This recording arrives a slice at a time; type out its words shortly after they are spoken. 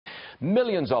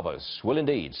Millions of us will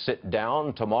indeed sit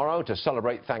down tomorrow to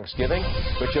celebrate Thanksgiving.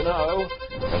 But you know,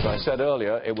 as I said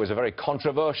earlier, it was a very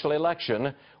controversial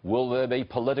election. Will there be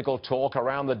political talk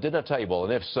around the dinner table?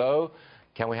 And if so,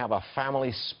 can we have a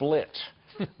family split?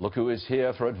 Look who is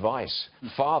here for advice.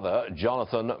 Father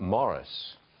Jonathan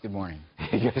Morris. Good morning.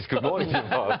 Yes, good morning.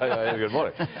 Good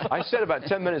morning. I said about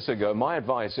 10 minutes ago, my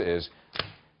advice is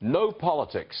no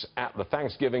politics at the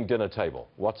Thanksgiving dinner table.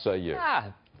 What say you?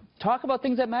 Yeah, talk about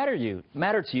things that matter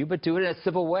to you, but do it in a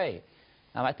civil way.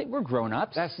 I think we're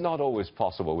grown-ups. That's not always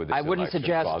possible with this I wouldn't election,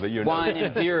 suggest Father, you know. wine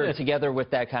and beer together with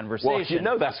that conversation. Well, you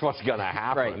know that's what's going to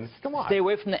happen. Right. Come on. Stay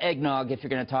away from the eggnog if you're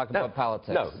going to talk about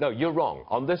politics. No, you're wrong.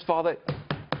 On this, Father,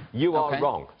 you are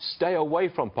wrong. Stay away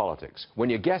from politics. When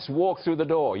your guests walk through the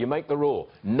door, you make the rule.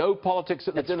 No politics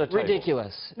at the dinner table.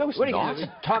 Ridiculous. No, it's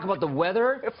not. Talk about the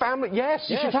weather? Family, yes.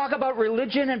 You should talk about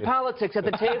religion and politics at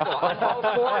the table. I'm all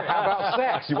for it. How about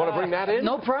sex? You want to bring that in?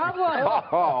 No problem.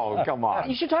 Oh, come on.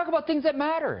 You should talk about things that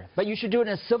matter, but you should do it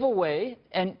in a civil way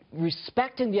and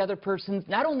respecting the other person's,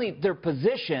 not only their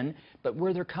position, but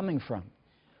where they're coming from.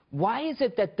 Why is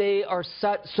it that they are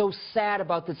so sad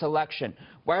about this election?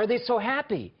 Why are they so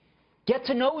happy? Get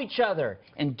to know each other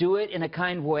and do it in a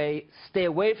kind way. Stay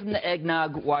away from the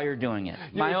eggnog while you're doing it.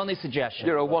 My only suggestion.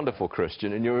 You're a wonderful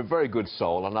Christian, and you're a very good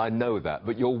soul, and I know that,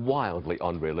 but you're wildly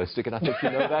unrealistic, and I think you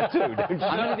know that too, don't you?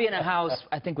 I'm going to be in a house,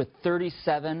 I think, with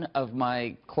 37 of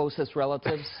my closest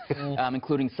relatives,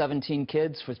 including 17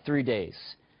 kids, for 3 days.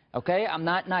 Okay? I'm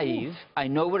not naive. I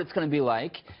know what it's going to be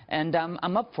like, and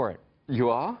I'm up for it.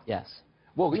 You are? Yes.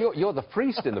 Well, you're the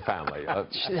priest in the family.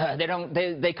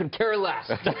 They could care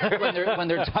less when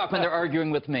they're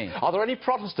arguing with me. Are there any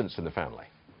Protestants in the family?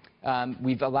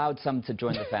 We've allowed some to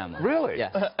join the family. Really?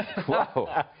 Yes. Whoa.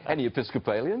 Any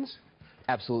Episcopalians?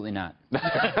 Absolutely not.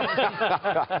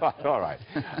 All right.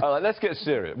 Let's get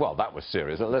serious. Well, that was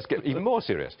serious. Let's get even more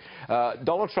serious.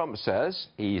 Donald Trump says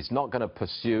he's not going to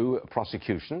pursue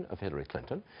prosecution of Hillary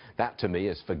Clinton. That, to me,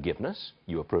 is forgiveness.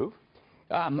 You approve?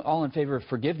 I'm all in favor of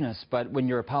forgiveness, but when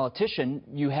you're a politician,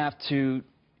 you have to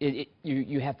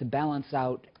balance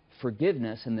out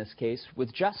forgiveness, in this case,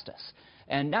 with justice.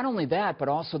 And not only that, but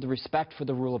also the respect for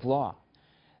the rule of law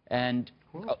and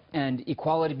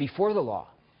equality before the law.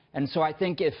 And so I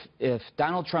think if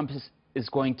Donald Trump is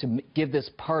going to give this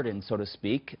pardon, so to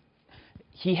speak,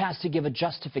 he has to give a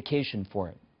justification for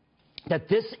it. That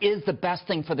this is the best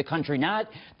thing for the country, not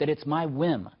that it's my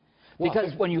whim.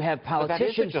 Because when you have politicians...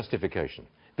 But that is a justification.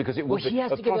 Because it would he has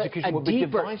to give a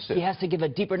deeper... divisive. He has to give a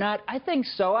deeper... I think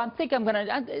so. I think I'm going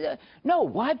to... No,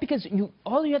 why? Because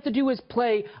all you have to do is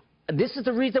play... This is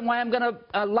the reason why I'm going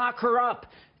to lock her up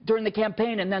during the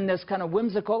campaign, and then this kind of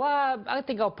whimsical, I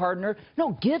think I'll pardon her.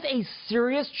 No, give a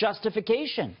serious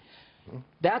justification.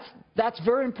 That's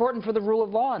very important for the rule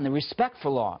of law and the respect for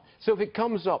law. So if it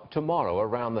comes up tomorrow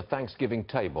around the Thanksgiving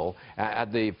table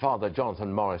at the Father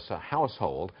Jonathan Morris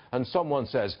household, and someone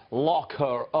says, lock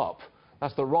her up,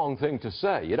 that's the wrong thing to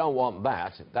say. You don't want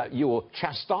that. That you will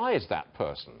chastise that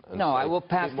person. No, I will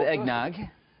pass the eggnog.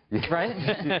 Right?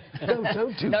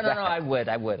 Don't do that. No, I would.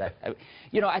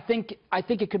 You know, I think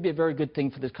it could be a very good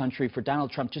thing for this country for Donald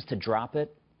Trump just to drop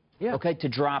it. Yeah. Okay, to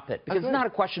drop it. Because it's not a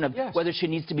question of whether she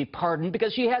needs to be pardoned,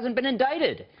 because she hasn't been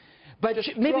indicted. But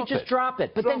maybe just drop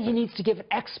it. But then he needs to give an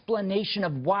explanation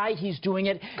of why he's doing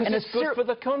it. Because it's good for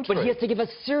the country. But he has to give a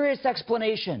serious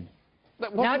explanation.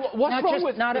 What's wrong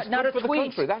with not a for tweet? The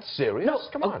country? That's serious. No,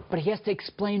 come on. But he has to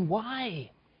explain why.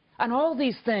 On all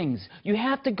these things, you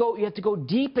have to go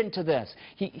deep into this.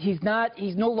 He's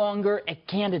no longer a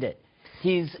candidate.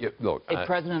 He's a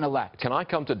president-elect. Can I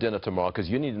come to dinner tomorrow? Because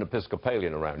you need an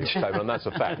Episcopalian around your table, and that's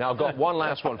a fact. Now, I've got one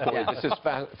last one for you. This is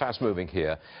fast-moving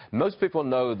here. Most people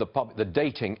know the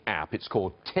dating app. It's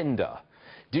called Tinder.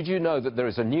 Did you know that there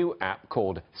is a new app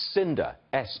called Cinder,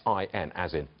 S-I-N,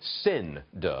 as in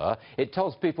Cinder? It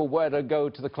tells people where to go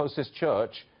to the closest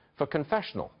church for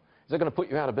confessional. Is that going to put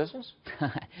you out of business?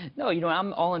 No, you know,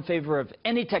 I'm all in favor of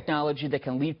any technology that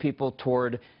can lead people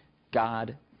toward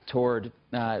God, toward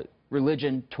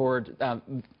religion, toward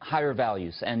higher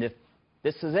values. And if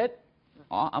this is it,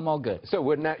 I'm all good.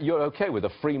 So you're okay with a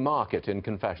free market in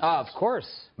confession? Of course.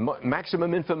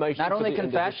 Maximum information. Not only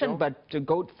confession, but to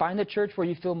go find the church where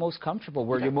you feel most comfortable,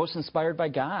 where you're most inspired by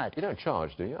God. You don't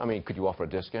charge, do you? I mean, could you offer a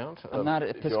discount? I'm not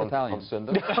Episcopalian. On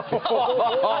Cinder?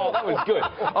 Oh, that was good.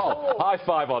 Oh, high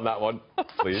five on that one,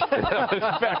 please. That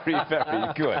was very,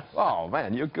 very good. Oh,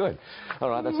 man, you're good. All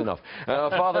right, that's enough.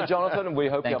 Father Jonathan, we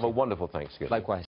hope you have a wonderful Thanksgiving. Likewise.